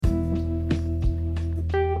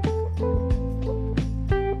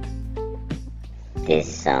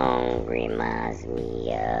This song reminds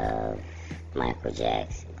me of Michael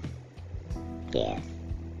Jackson. Yeah,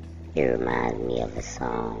 it reminds me of a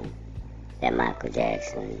song that Michael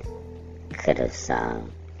Jackson could have sung,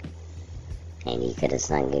 and he could have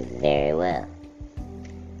sung it very well.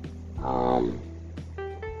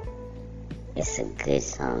 It's a good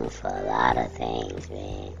song for a lot of things,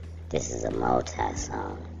 man. This is a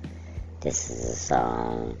multi-song. This is a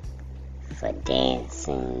song for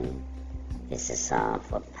dancing. It's a song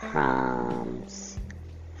for proms,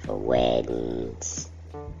 for weddings.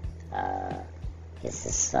 It's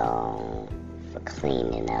a song for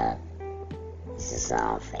cleaning up. It's a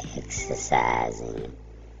song for exercising.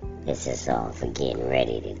 It's a song for getting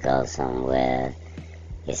ready to go somewhere.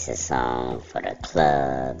 It's a song for the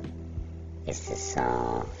club. It's a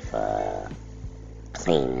song for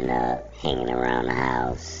cleaning up, hanging around the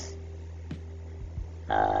house.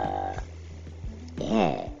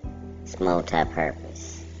 Yeah, it's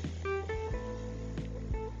multi-purpose.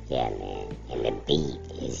 Yeah, man. And the beat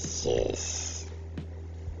is just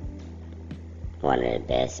one of the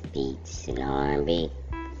best beats in R&B.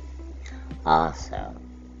 Also,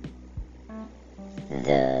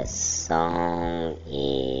 the song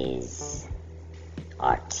is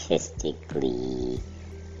artistically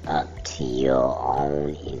up to your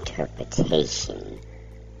own interpretation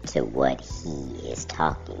to what he is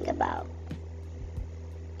talking about,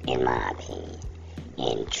 in my opinion.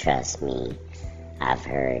 And trust me, I've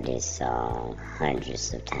heard this song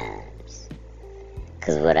hundreds of times.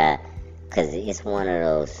 Cause it's one of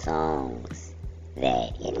those songs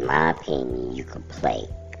that, in my opinion, you could play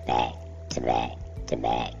back to back to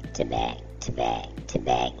back to back to back to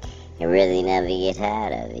back and really never get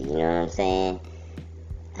tired of it, you know what I'm saying?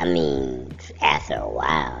 I mean, after a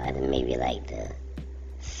while, after maybe like the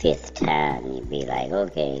 5th time, you'd be like,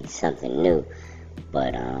 okay, something new.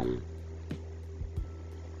 But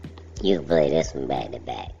you can play this one back to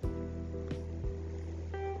back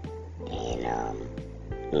and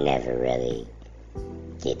never really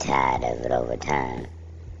get tired of it over time.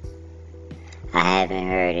 I haven't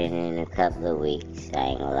heard it in a couple of weeks, I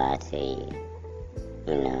ain't gonna lie to you,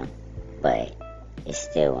 you know, but it's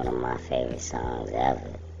still one of my favorite songs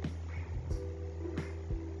ever.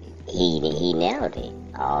 He nailed it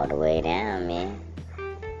all the way down, man.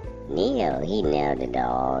 Neo, he nailed it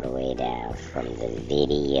all the way down, from the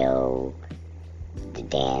video, the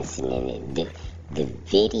dancing in it. The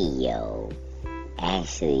video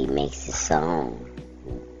actually makes the song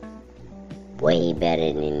way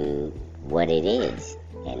better than what it is,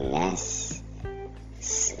 and that's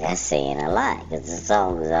saying a lot, because the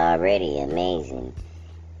song is already amazing,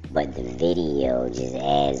 but the video just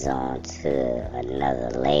adds on to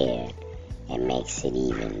another layer and makes it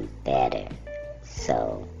even better.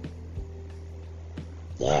 So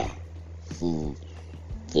yeah, he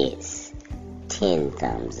gets 10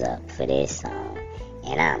 thumbs up for this song.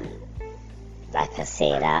 And like I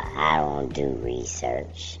said, I don't do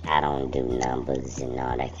research. I don't do numbers and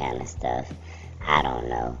all that kind of stuff. I don't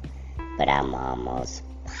know. But I'm almost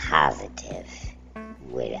positive,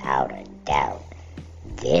 without a doubt,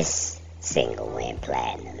 this single went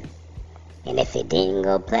platinum. And if it didn't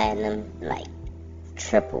go platinum, like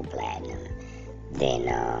triple platinum, then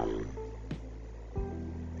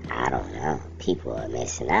I don't know. People are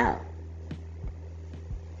missing out.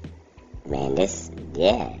 Man, this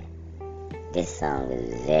song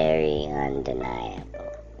is very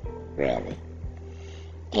undeniable, really.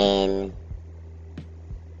 And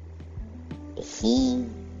he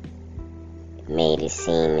made it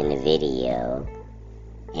seem in the video,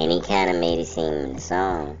 and he kind of made it seem in the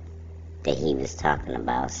song, that he was talking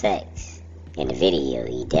about sex. In the video,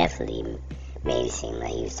 he definitely made it seem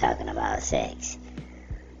like he was talking about sex.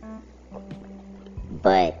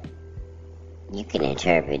 But you can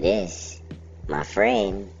interpret this. My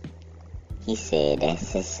friend, he said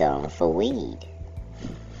that's his song for weed.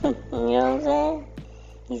 You know what I'm saying?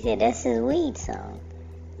 He said that's his weed song.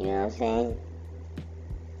 You know what I'm saying?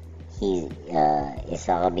 It's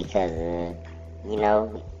all because of, you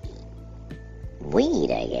know, weed,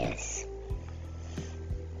 I guess.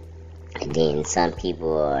 And then some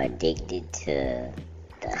people are addicted to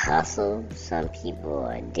the hustle. Some people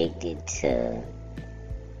are addicted to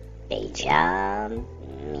their job.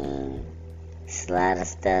 I mean, it's a lot of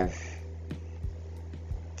stuff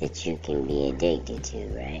that you can be addicted to,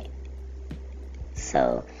 right?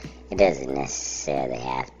 So it doesn't necessarily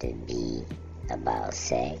have to be about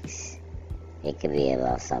sex. It could be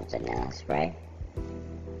about something else, right?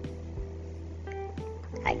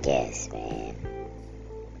 I guess, man.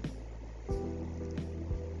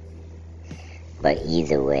 But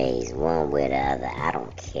either ways, one way or the other, I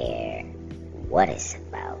don't care what it's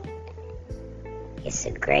about. It's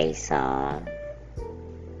a great song.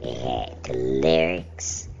 It had the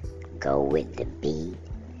lyrics go with the beat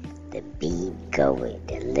go with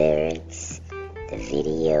the lyrics, the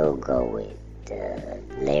video go with the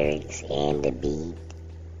lyrics and the beat.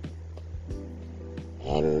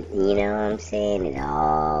 And you know what I'm saying? It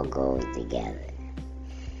all goes together.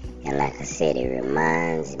 And like I said, it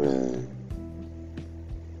reminds me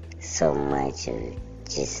so much of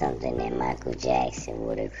just something that Michael Jackson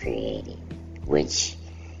would have created, which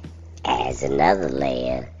adds another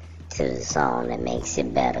layer to the song that makes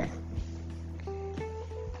it better.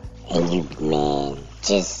 And you, man,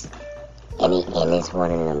 and it's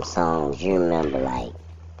one of them songs, you remember like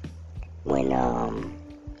when,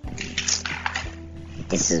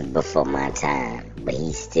 this is before my time, but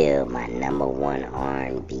he's still my number one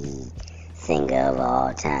R&B singer of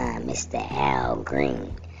all time, Mr. Al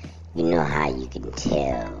Green. You know how you can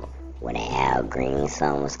tell when an Al Green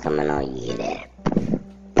song was coming on, you hear that.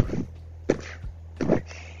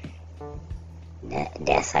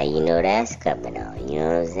 That's how you know that's coming on, you know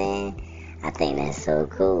what I'm saying? I think that's so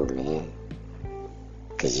cool, man.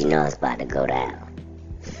 Cause you know it's about to go down.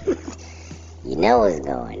 You know it's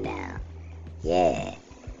going down. Yeah.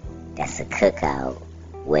 That's a cookout,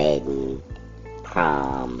 wedding,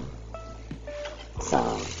 prom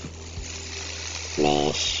song.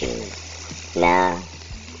 Man, shoot. Now,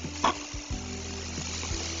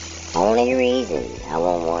 only reason I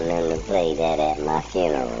won't want them to play that at my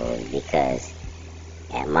funeral is because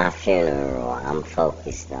at my funeral, I'm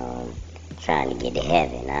focused on trying to get to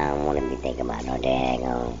heaven. I don't want to be thinking about no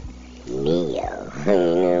daggone Neo. You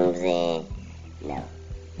know what I'm saying? No.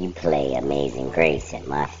 You play Amazing Grace at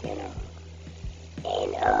my funeral.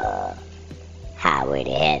 And, Highway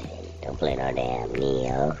to Heaven. Don't play no damn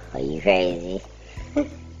Neo. Are you crazy?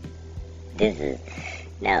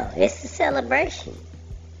 It's a celebration.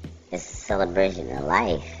 It's a celebration of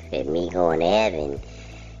life. It's me going to heaven.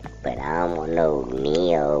 But I don't want no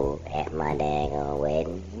Neo at my daggone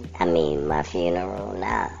wedding. My funeral.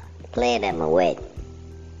 Nah. Play it at my wedding.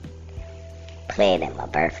 Play it at my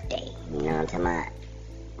birthday. You know what I'm talking about?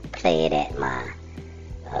 Play it at my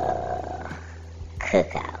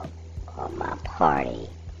cookout or my party.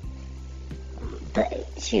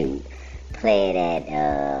 Play it at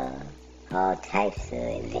all types of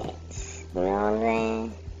events. You know what I'm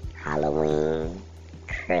saying? Halloween,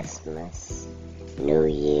 Christmas, New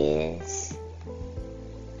Year's,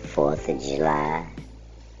 4th of July,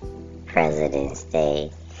 President's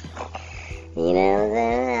Day. You know what I'm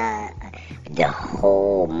saying? The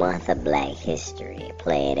whole month of Black History.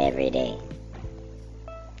 Play it every day.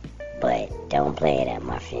 But don't play it at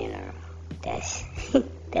my funeral. That's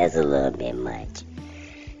a little bit much.